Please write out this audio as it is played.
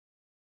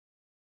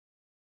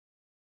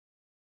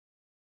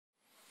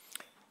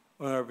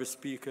Honorable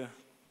Speaker,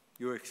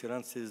 Your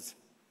Excellencies,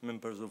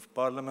 Members of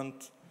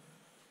Parliament,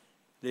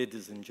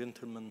 ladies and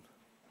gentlemen,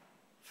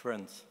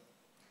 friends.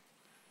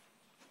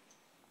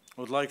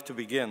 I would like to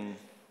begin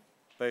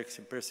by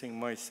expressing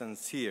my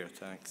sincere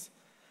thanks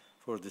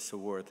for this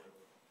award.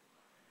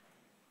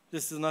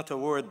 This is not a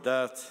award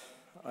that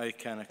I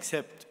can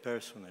accept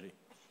personally,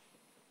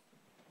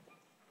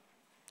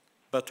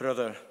 but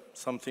rather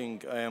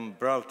something I am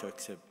proud to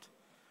accept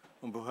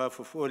on behalf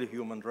of all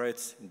human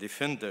rights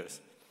defenders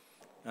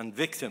and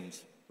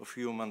victims of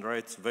human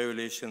rights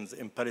violations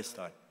in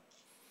Palestine.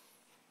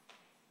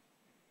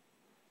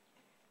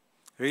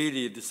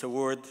 Really, this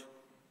award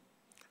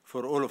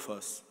for all of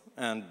us,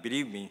 and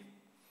believe me,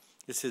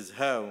 this is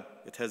how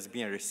it has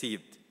been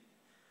received.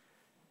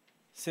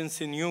 Since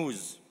the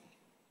news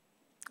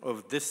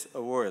of this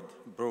award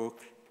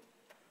broke,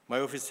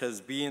 my office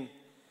has been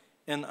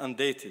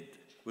inundated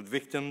with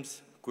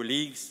victims,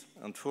 colleagues,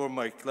 and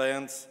former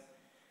clients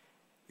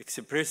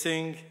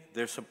expressing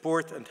their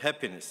support and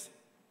happiness.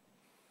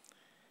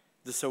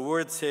 This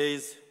award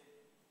says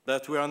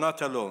that we are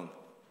not alone,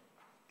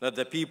 that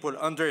the people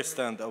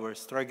understand our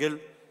struggle,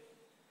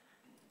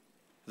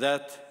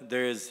 that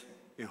there is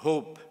a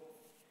hope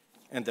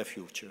in the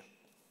future.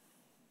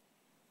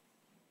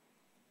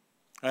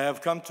 I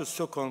have come to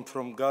Stockholm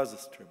from Gaza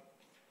Strip,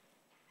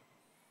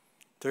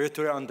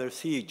 territory under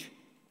siege.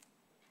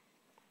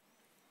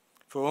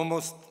 For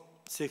almost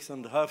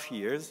 6.5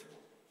 years,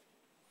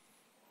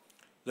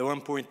 the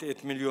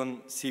 1.8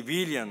 million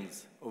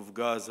civilians of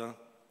Gaza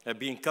have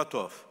been cut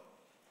off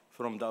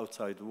from the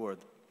outside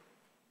world,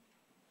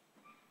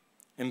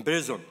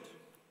 imprisoned.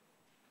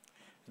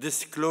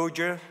 This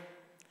closure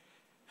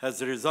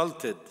has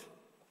resulted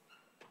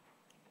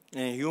in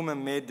a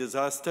human-made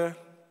disaster.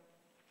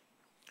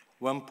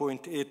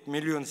 1.8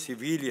 million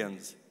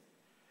civilians'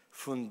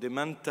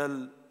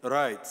 fundamental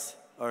rights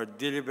are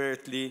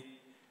deliberately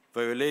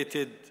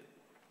violated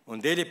on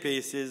a daily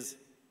basis,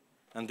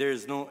 and there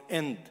is no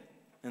end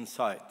in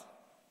sight.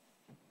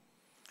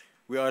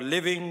 We are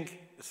living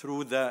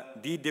through the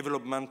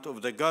de-development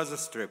of the Gaza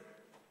Strip.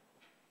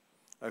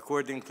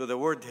 According to the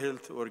World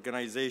Health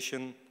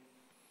Organization,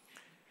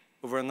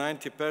 over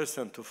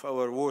 90% of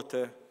our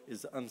water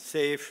is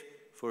unsafe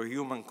for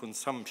human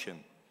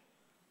consumption.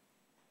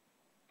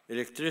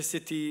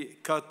 Electricity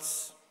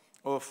cuts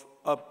of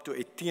up to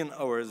 18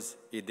 hours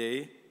a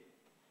day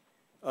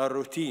are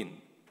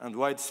routine and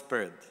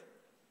widespread,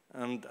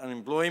 and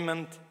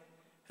unemployment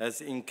has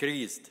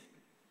increased,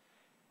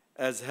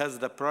 as has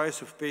the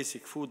price of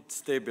basic food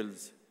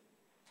staples.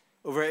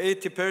 Over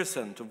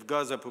 80% of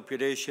Gaza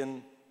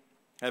population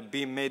have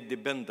been made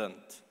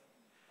dependent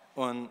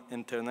on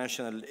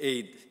international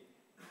aid.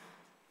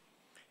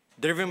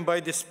 Driven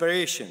by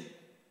desperation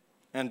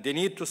and the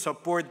need to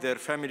support their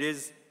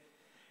families,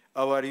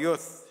 our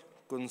youth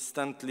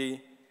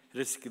constantly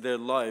risk their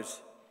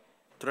lives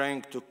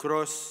trying to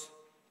cross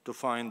to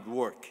find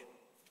work.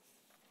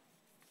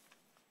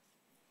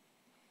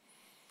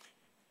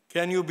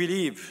 Can you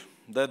believe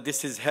that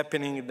this is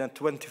happening in the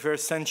 21st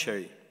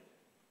century?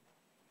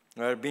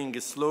 We are being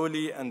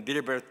slowly and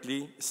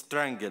deliberately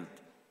strangled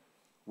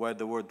while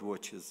the world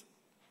watches.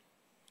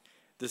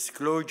 This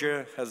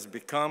closure has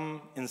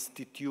become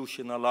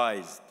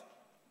institutionalized.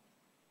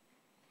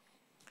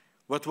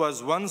 What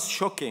was once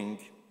shocking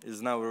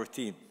is now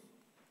routine.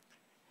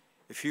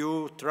 A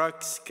few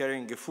trucks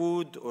carrying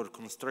food or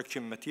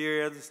construction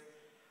materials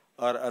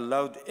are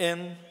allowed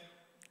in,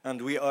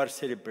 and we are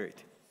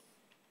celebrating.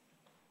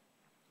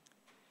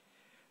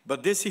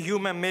 But this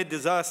human-made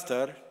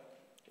disaster,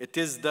 it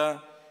is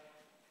the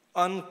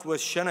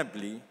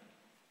unquestionably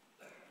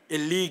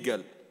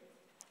illegal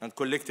and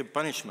collective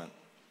punishment.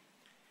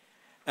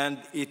 And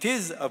it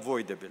is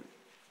avoidable.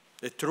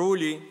 It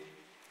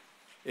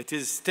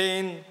is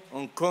staying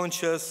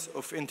unconscious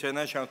of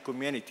international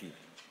community.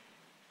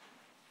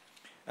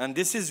 And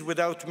this is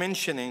without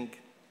mentioning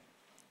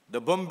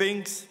the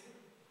bombings,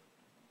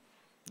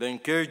 the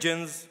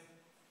incursions,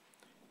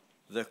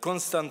 the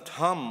constant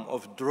hum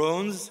of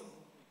drones,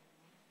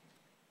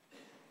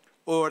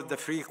 or the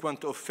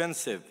frequent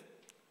offensive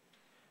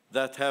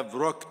that have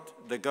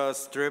rocked the Gaza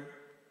Strip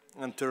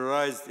and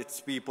terrorized its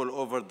people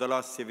over the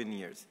last 7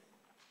 years.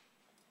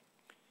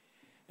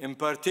 In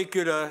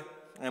particular,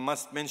 I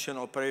must mention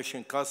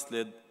Operation Cast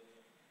Lead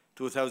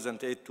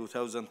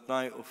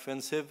 2008-2009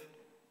 offensive.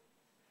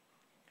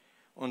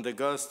 On the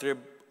Gaza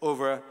Strip,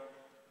 over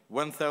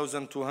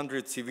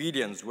 1,200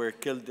 civilians were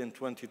killed in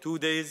 22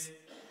 days,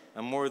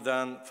 and more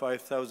than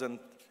 5,000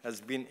 has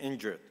been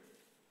injured.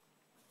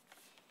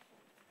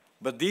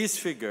 But these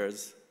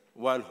figures,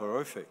 while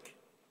horrific,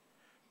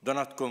 do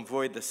not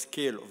convey the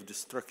scale of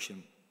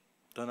destruction,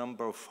 the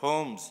number of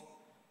homes,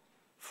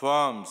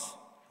 farms,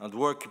 and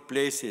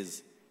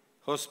workplaces,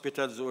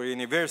 hospitals or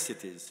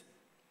universities,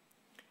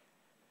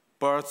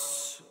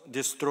 parts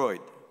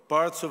destroyed.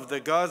 Parts of the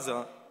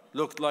Gaza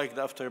looked like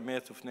the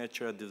aftermath of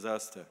natural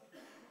disaster.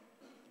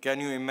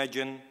 Can you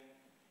imagine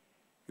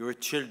your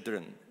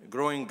children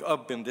growing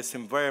up in this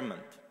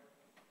environment?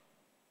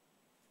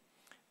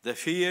 The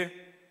fear,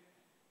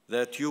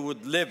 that you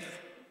would live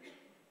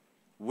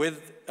with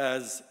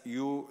as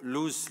you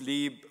lose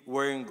sleep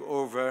worrying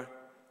over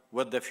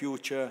what the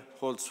future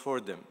holds for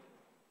them.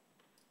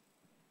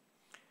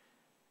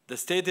 The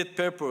stated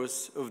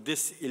purpose of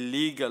this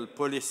illegal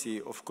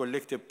policy of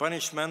collective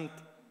punishment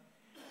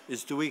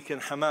is to weaken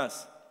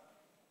Hamas.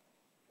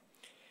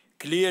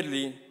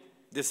 Clearly,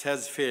 this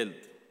has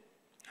failed.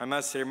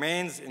 Hamas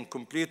remains in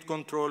complete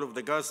control of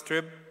the Gaza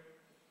Strip.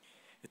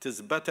 It is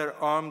better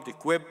armed,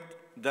 equipped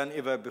than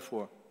ever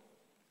before.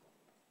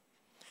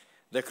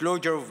 The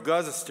closure of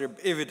Gaza Strip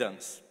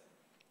evidence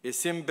a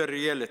simple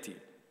reality.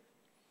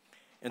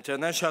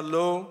 International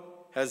law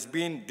has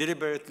been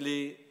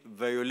deliberately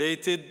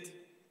violated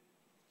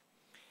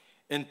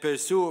in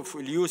pursuit of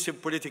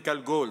elusive political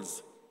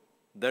goals.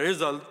 The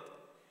result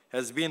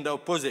has been the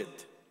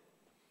opposite.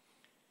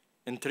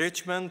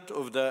 Entrenchment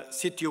of the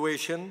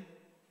situation.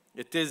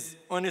 It is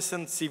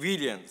innocent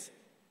civilians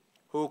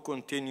who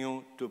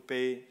continue to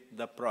pay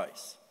the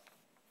price.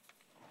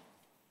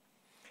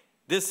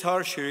 This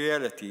harsh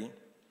reality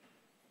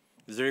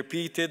is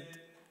repeated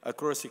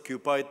across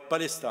occupied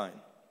Palestine.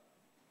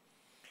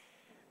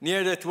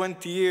 Nearly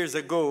 20 years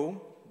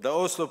ago, the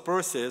Oslo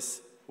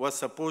process was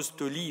supposed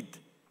to lead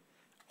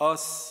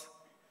us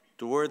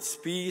towards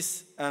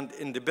peace and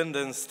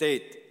independent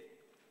state.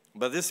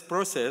 But this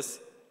process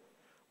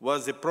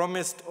was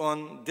promised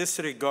on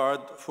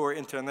disregard for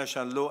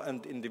international law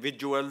and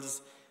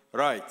individuals'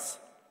 rights.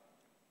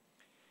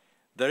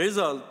 The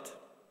result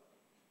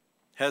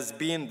has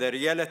been the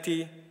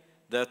reality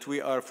that we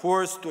are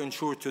forced to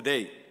ensure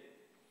today,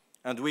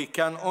 and we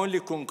can only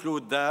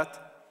conclude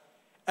that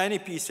any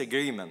peace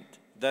agreement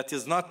that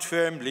is not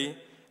firmly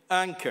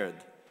anchored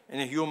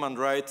in human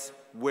rights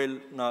will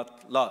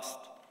not last.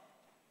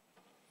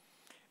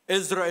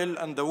 Israel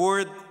and the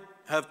world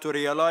have to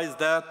realize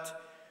that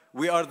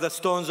we are the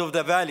stones of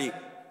the valley.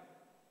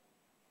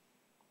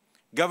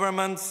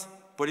 Governments,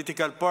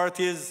 political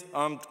parties,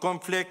 armed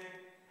conflict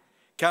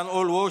can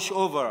all wash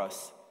over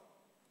us,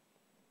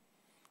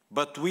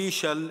 but we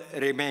shall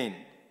remain.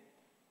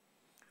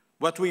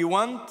 What we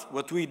want,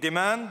 what we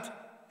demand,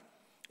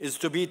 is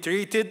to be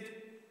treated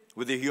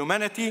with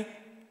humanity,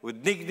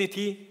 with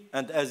dignity,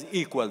 and as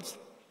equals.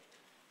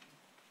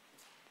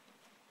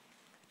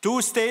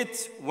 2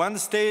 states, 1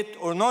 state,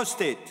 or no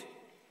state,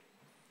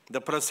 the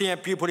Palestinian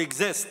people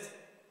exist,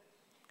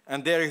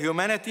 and their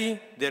humanity,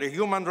 their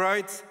human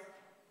rights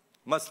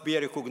must be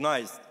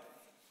recognized.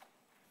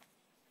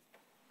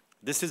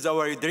 This is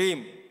our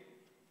dream.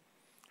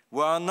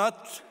 We are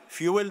not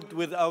fueled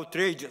with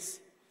outrageous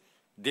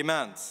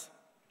demands.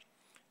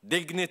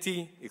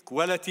 Dignity,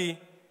 equality,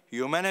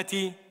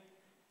 humanity,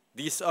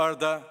 these are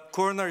the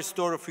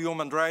cornerstone of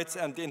human rights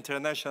and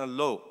international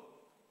law.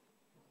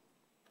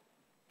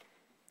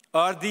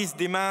 Are these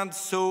demands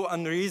so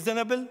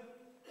unreasonable?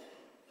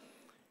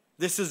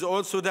 This is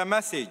also the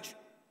message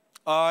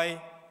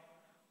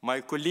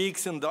my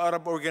colleagues in the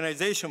Arab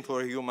Organization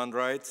for Human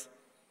Rights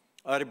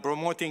are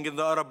promoting in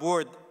the Arab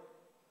world.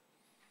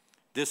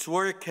 This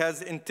work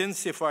has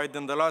intensified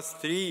in the last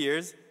 3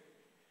 years,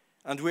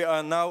 and we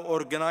are now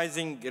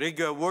organizing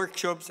regular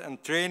workshops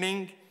and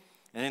training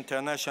in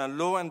international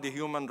law and the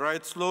human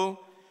rights law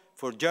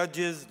for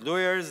judges,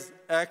 lawyers,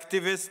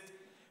 activists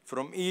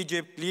from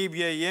Egypt,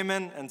 Libya,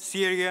 Yemen, and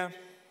Syria.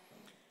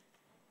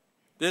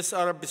 This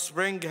Arab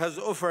Spring has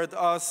offered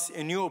us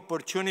a new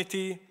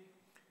opportunity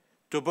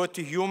to put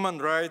human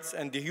rights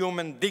and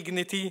human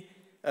dignity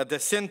at the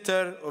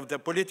center of the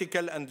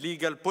political and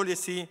legal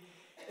policy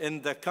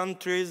in the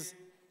countries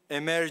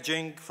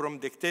emerging from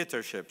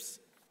dictatorships.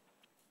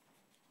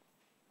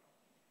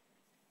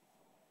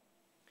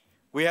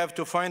 We have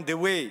to find a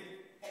way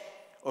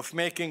of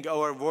making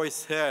our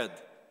voice heard.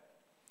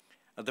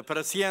 At the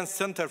Palestinian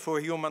Center for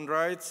Human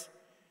Rights,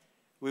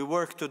 we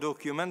work to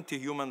document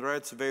human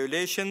rights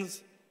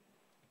violations,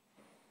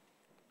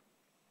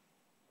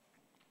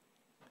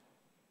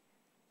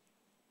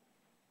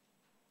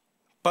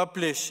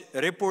 publish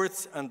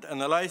reports and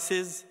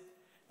analyses,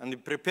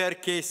 and prepare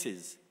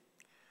cases.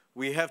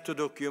 We have to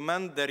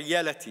document the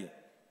reality.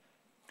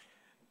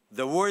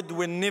 The world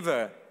will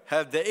never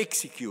have the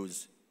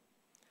excuse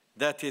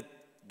that it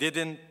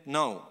didn't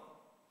know.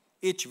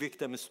 Each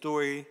victim's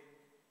story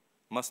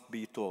must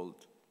be told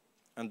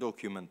and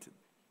documented.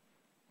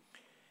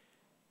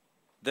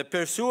 The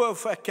pursuit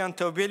of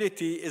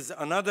accountability is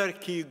another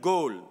key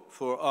goal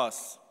for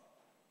us.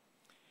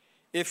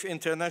 If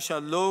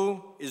international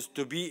law is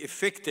to be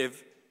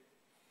effective,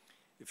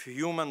 if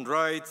human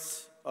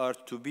rights are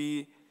to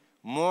be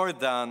more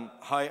than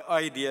high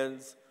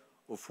ideals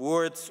of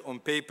words on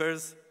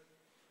papers,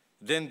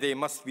 then they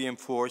must be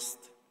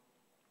enforced.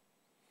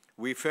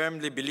 We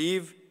firmly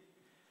believe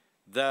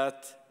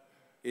that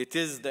it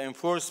is the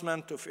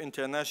enforcement of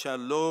international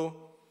law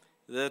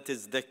that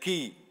is the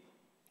key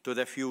to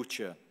the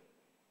future.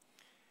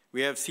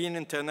 We have seen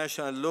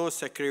international law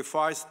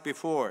sacrificed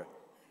before,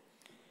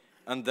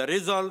 and the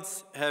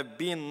results have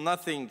been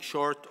nothing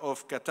short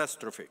of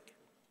catastrophic.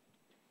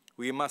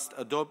 We must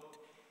adopt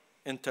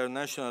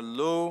international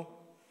law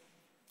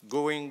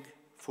going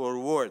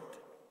forward.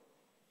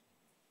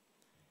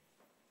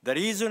 The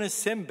reason is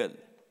simple.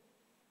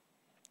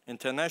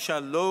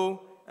 International law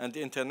and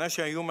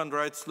international human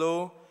rights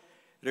law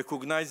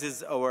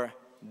recognizes our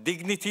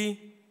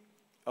dignity,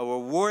 our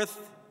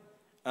worth,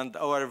 and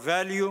our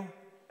value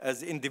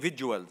as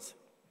individuals.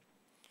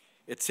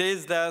 It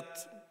says that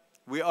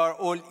we are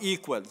all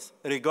equals,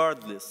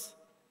 regardless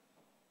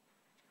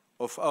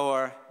of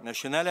our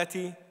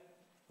nationality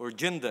or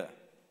gender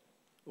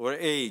or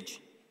age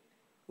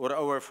or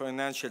our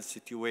financial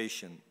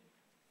situation.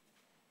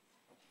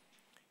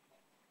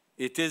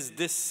 It is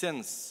this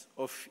sense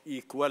of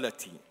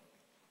equality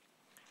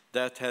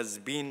that has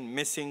been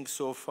missing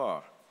so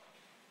far,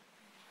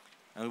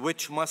 and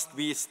which must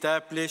be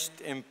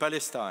established in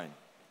Palestine.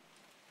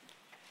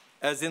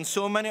 As in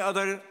so many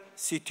other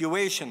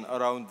situations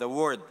around the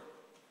world,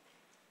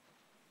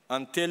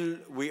 until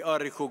we are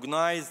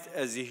recognized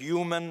as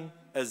human,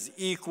 as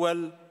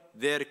equal,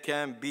 there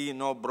can be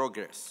no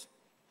progress.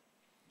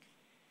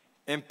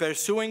 In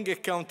pursuing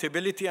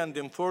accountability and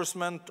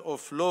enforcement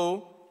of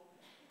law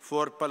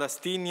for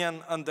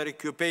Palestinians under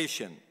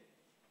occupation,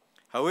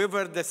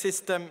 however the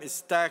system is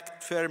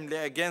stacked firmly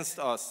against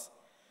us,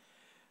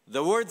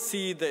 the world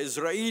sees the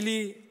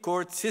Israeli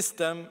court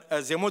system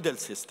as a model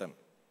system.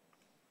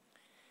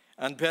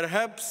 And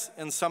perhaps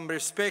in some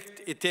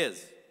respect it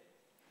is,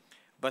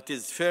 but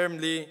is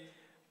firmly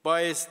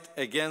biased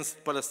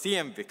against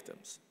Palestinian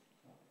victims.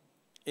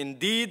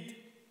 Indeed,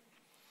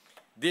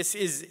 this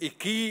is a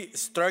key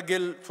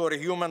struggle for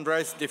human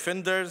rights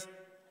defenders.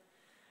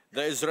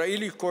 The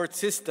Israeli court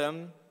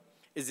system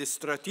is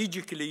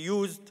strategically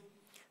used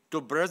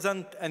to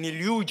present an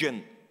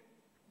illusion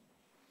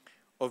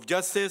of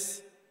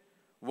justice,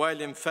 while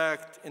in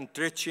fact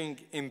entrenching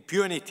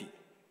impunity.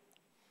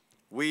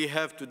 We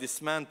have to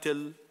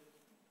dismantle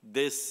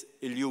this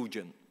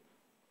illusion.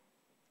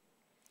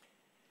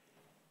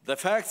 The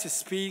facts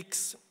speak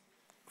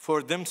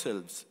for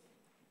themselves,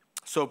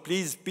 so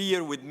please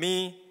bear with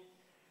me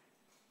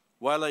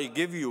while I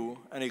give you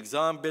an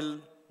example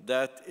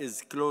that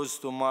is close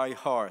to my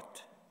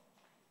heart.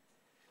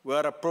 We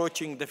are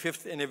approaching the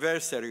 5th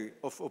anniversary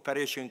of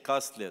Operation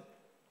Cast Lead.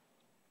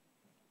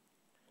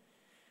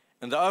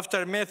 In the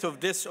aftermath of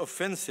this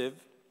offensive,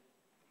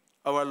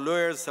 our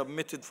lawyers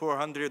submitted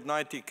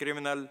 490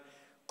 criminal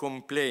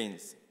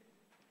complaints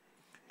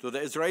to the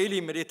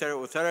Israeli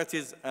military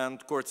authorities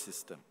and court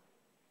system,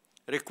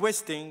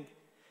 requesting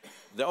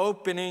the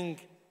opening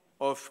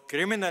of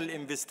criminal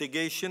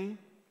investigation.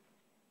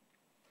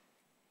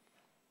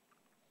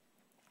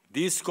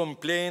 These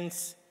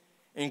complaints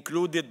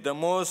included the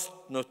most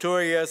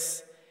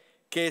notorious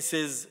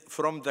cases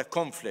from the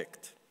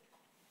conflict.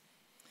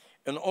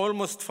 In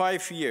almost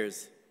 5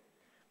 years,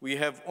 we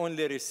have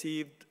only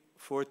received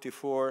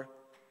 44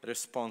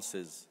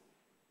 responses.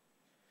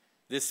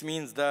 This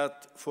means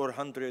that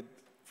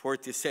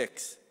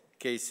 446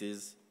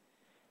 cases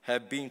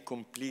have been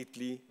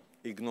completely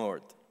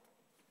ignored.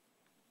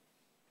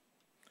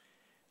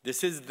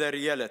 This is the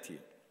reality.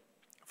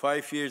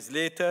 5 years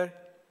later,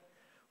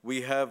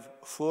 we have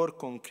 4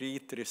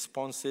 concrete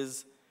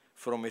responses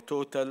from a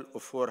total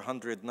of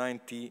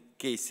 490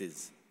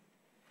 cases.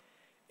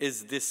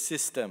 Is this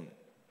system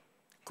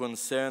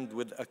concerned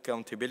with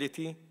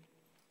accountability?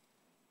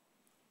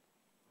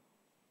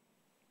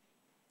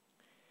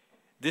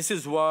 This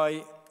is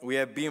why we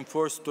have been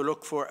forced to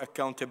look for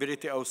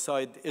accountability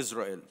outside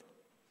Israel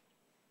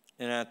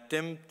in an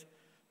attempt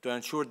to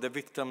ensure the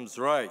victims'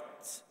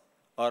 rights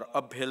are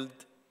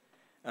upheld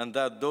and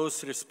that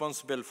those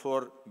responsible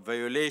for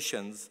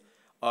violations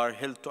are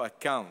held to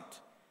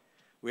account.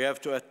 We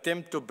have to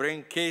attempt to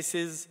bring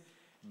cases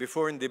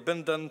before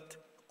independent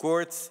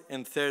courts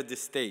in third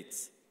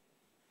states.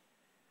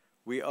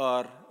 We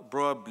are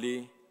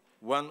probably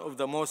one of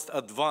the most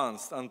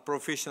advanced and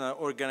professional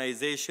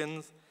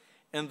organizations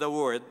in the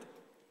world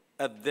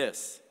at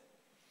this,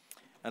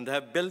 and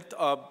have built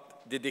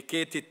up a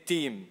dedicated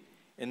team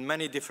in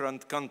many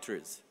different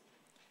countries.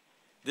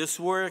 This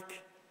work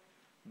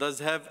does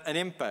have an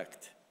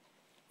impact.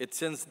 It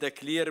sends the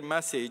clear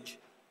message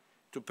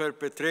to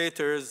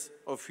perpetrators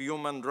of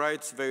human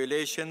rights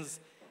violations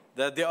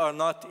that they are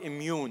not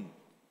immune,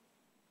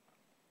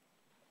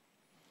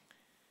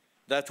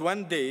 that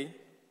one day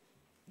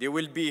they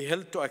will be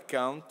held to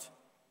account,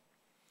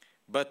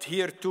 but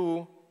here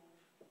too,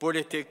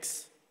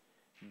 politics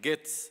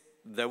gets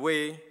the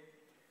way.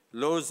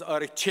 Laws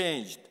are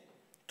changed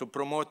to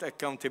promote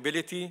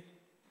accountability.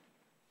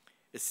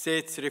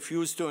 States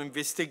refuse to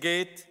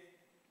investigate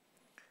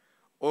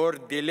or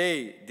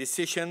delay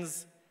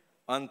decisions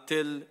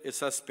until a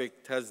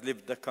suspect has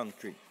left the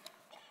country.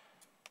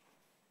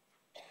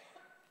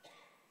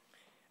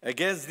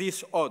 Against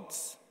these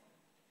odds,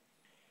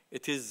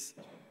 it is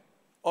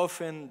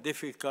often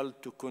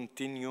difficult to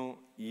continue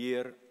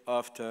year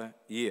after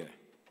year.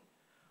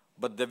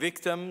 But the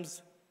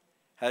victims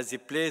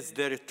have placed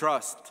their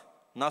trust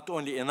not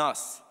only in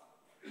us,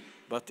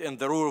 but in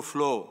the rule of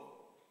law,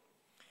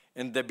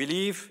 in the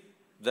belief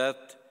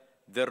that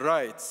their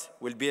rights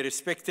will be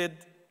respected,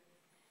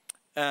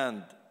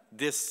 and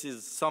this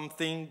is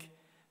something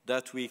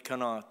that we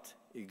cannot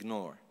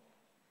ignore.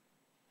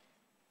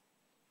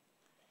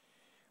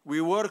 We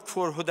work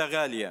for Huda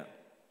Ghalia.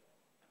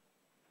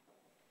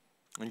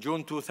 In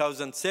June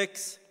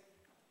 2006,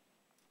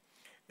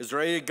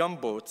 Israeli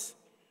gunboats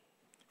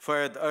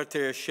fired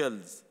artillery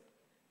shells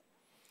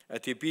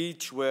at a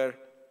beach where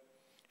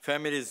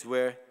families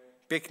were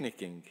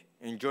picnicking,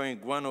 enjoying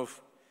one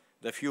of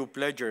the few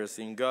pleasures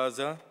in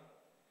Gaza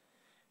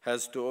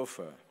has to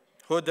offer.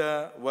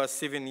 Huda was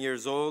 7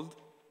 years old,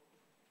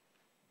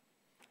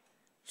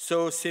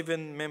 saw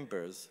 7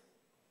 members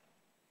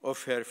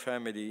of her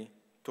family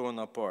torn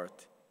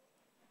apart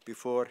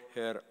before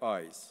her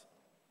eyes.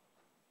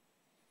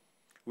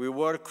 We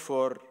work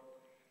for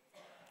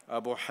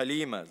Abu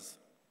Halima's,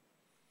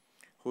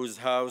 whose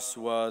house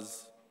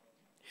was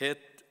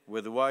hit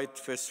with white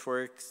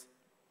fireworks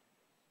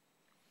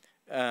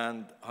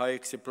and high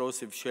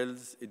explosive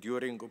shells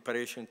during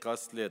Operation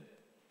Cast Lead,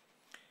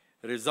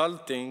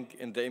 resulting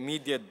in the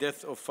immediate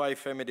death of 5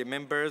 family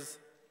members.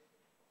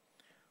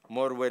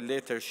 More were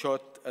later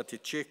shot at a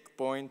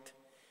checkpoint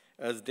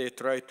as they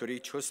tried to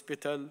reach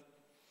hospital,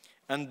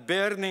 and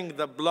burning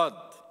the blood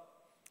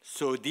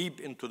so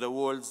deep into the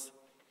walls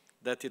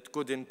that it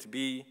couldn't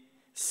be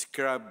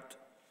scrubbed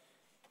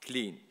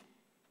clean.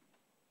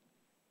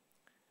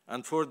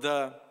 And for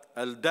the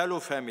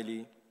Al-Dalo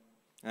family,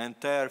 an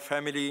entire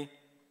family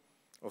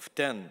of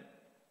 10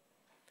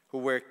 who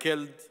were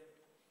killed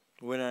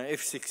when an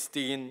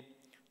F-16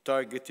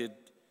 targeted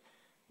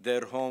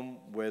their home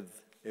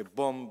with a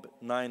bomb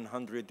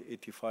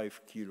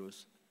 985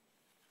 kilos.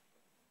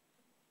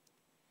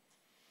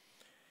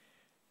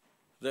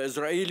 The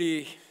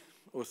Israeli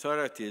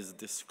authorities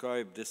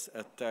describe this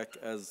attack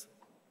as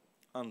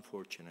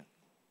unfortunate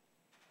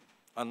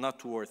and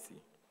not worthy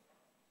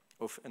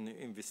of an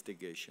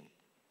investigation.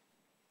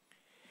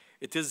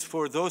 It is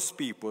for those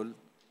people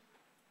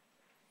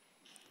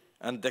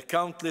and the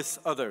countless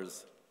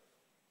others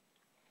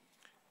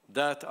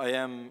that I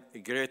am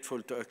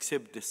grateful to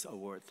accept this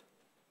award.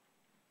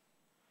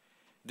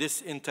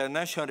 This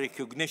international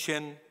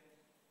recognition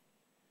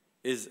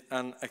is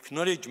an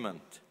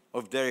acknowledgement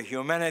of their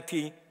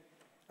humanity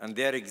and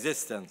their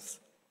existence.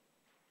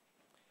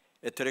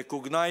 It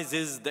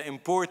recognizes the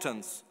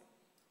importance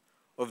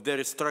of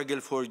their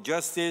struggle for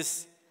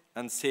justice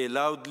and say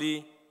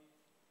loudly,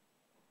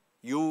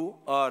 "You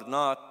are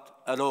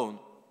not alone."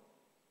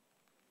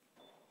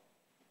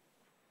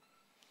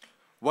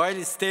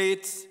 While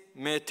states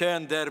may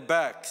turn their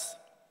backs,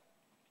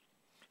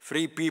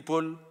 free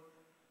people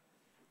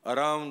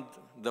around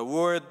the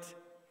world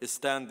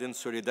stand in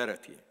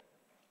solidarity.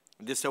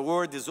 This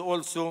award is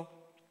also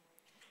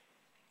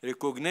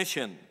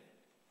recognition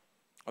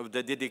of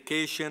the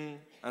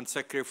dedication and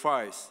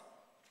sacrifice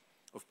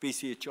of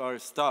PCHR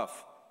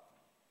staff.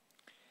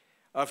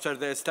 After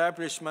the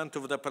establishment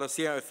of the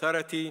Palestinian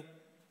Authority,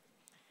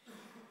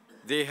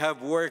 they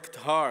have worked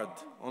hard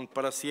on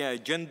Palestinian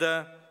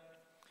agenda,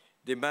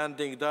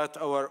 demanding that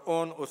our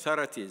own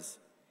authorities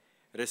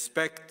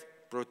respect,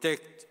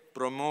 protect,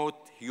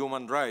 promote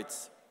human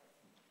rights.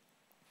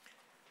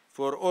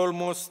 For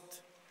almost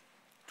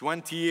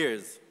 20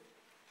 years,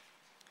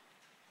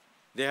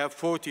 they have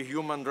fought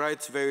human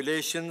rights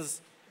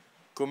violations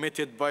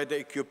committed by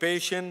the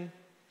occupation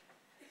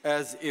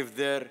as if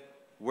there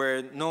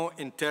were no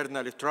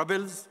internal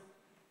troubles,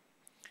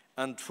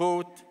 and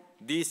fought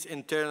these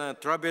internal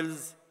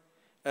troubles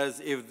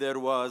as if there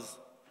was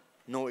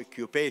no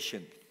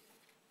occupation.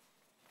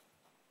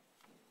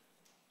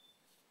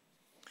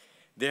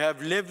 They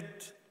have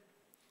lived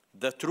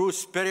the true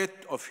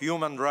spirit of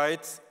human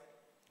rights,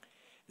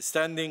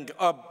 standing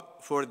up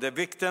for the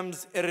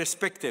victims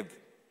irrespective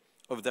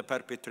of the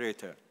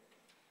perpetrator.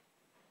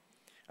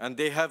 And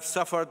they have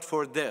suffered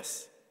for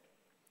this.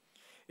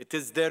 It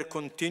is their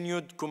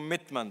continued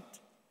commitment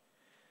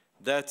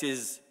that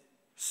is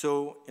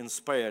so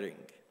inspiring.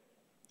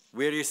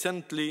 We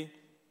recently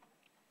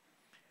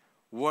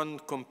won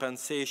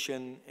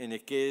compensation in a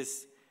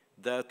case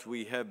that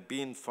we have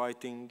been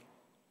fighting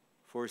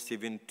for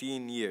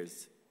 17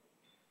 years.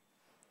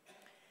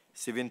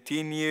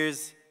 17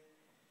 years,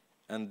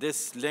 and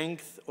this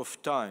length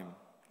of time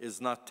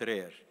is not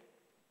rare.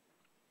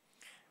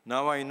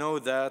 Now I know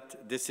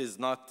that this is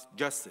not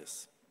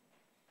justice.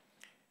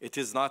 It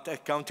is not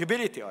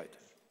accountability either.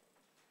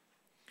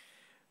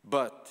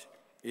 But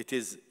it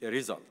is a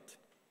result.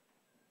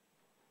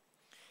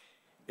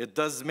 It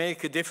does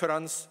make a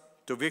difference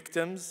to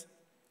victims'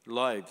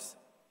 lives.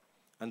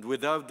 And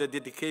without the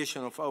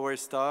dedication of our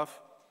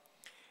staff,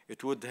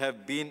 it would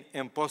have been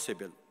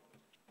impossible.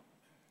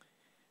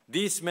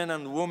 These men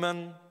and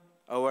women,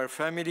 our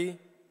family,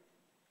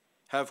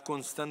 have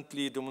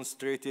constantly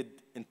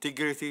demonstrated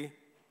integrity,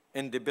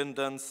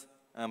 independence,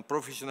 and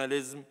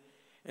professionalism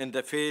in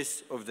the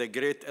face of the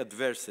great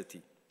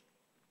adversity.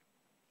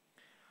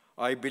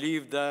 I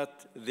believe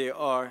that they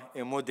are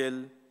a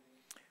model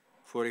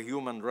for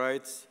human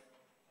rights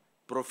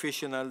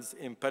professionals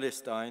in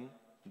Palestine,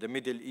 the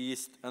Middle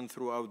East, and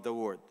throughout the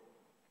world.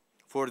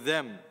 For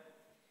them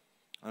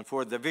and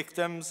for the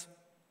victims,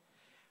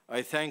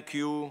 I thank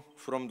you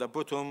from the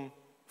bottom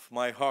of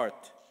my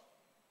heart.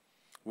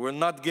 We will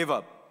not give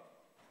up.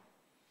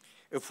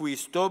 If we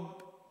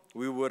stop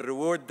we will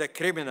reward the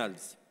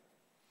criminals.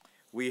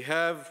 We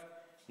have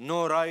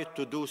no right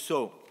to do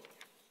so.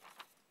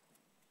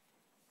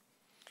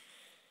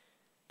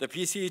 The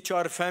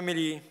PCHR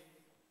family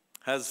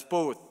has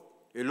both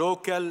a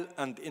local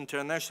and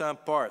international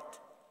part.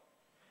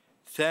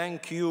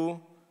 Thank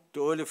you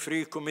to all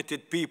free,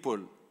 committed people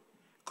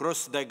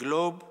across the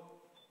globe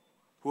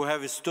who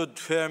have stood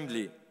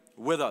firmly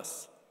with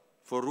us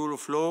for rule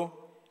of law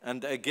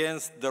and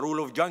against the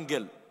rule of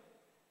jungle.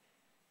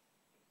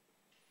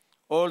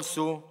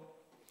 Also,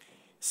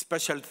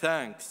 special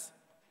thanks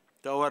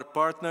to our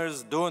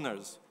partners,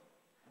 donors,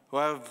 who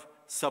have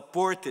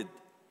supported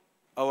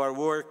our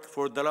work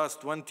for the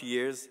last 20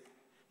 years,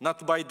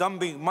 not by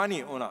dumping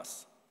money on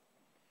us,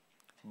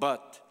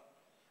 but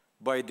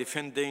by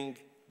defending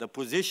the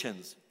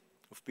positions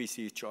of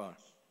PCHR.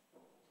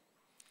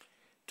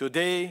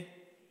 Today,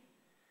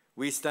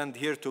 we stand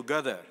here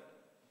together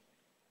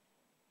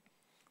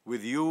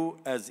with you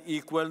as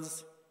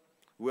equals.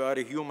 We are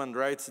human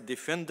rights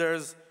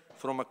defenders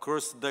from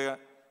across the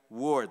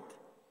world,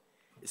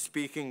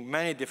 speaking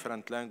many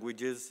different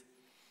languages,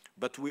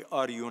 but we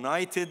are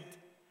united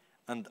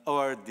in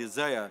our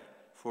desire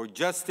for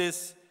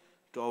justice,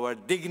 to our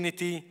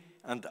dignity,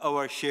 and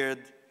our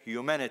shared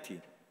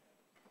humanity.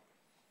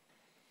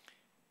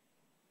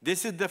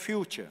 This is the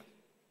future.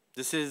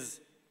 This is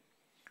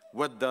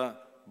what the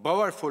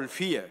powerful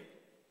fear,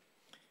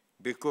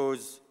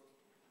 because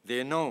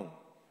they know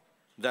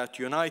that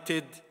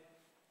united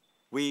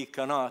we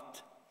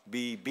cannot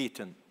be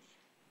beaten.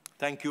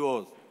 Thank you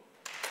all.